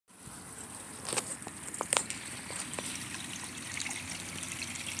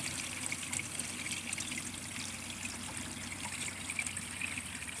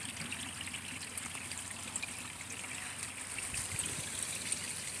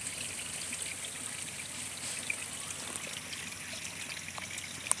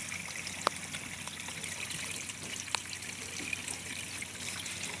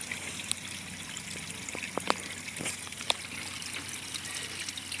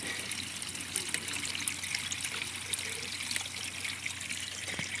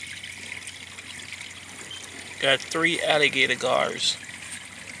Got 3 alligator gars.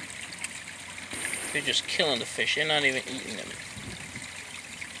 They're just killing the fish. They're not even eating them.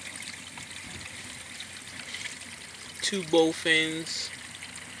 2 bowfins.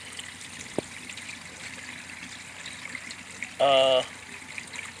 A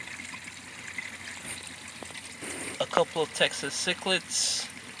couple of Texas cichlids.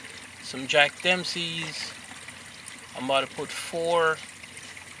 Some Jack Dempseys. I'm about to put 4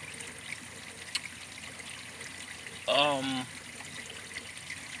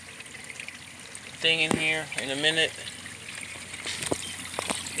 thing in here in a minute.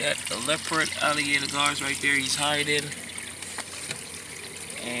 Got the leopard alligator gars right there. He's hiding.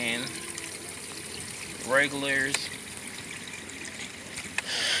 And regulars.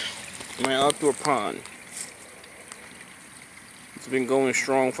 My outdoor pond. It's been going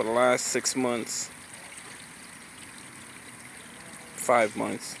strong for the last 6 months. 5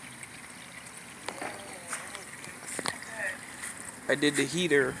 months. I did the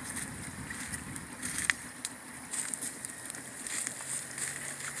heater.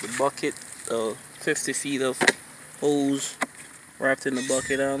 The bucket, 50 feet of hose wrapped in the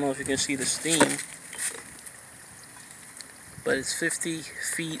bucket. I don't know if you can see the steam, but it's 50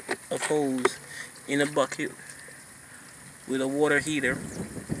 feet of hose in a bucket with a water heater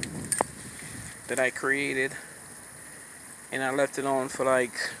that I created, and I left it on for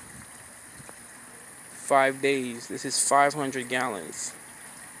like 5 days. This is 500 gallons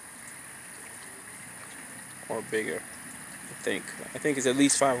or bigger. I think it's at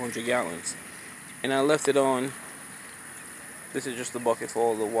least 500 gallons. And I left it on. This is just the bucket for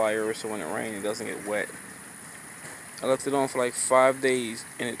all the wires, so when it rains it doesn't get wet. I left it on for like 5 days,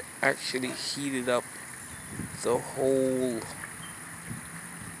 and it actually heated up the whole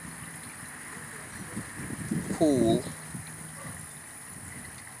pool.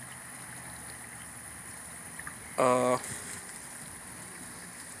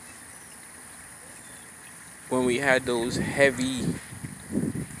 When we had those heavy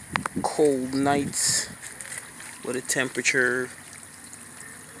cold nights where the temperature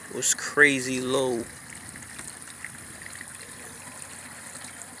was crazy low,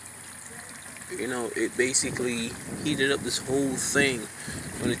 you know, it basically heated up this whole thing.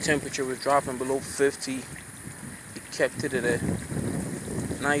 When the temperature was dropping below 50, it kept it at a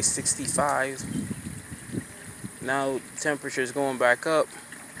nice 65. Now the temperature is going back up.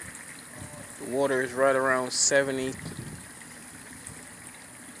 The water is right around 70,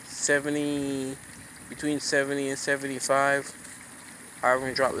 between 70 and 75. I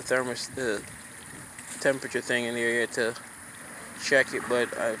haven't dropped the temperature thing in there yet to check it, but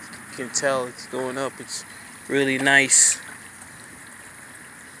I can tell it's going up. It's really nice.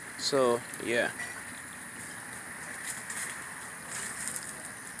 So yeah.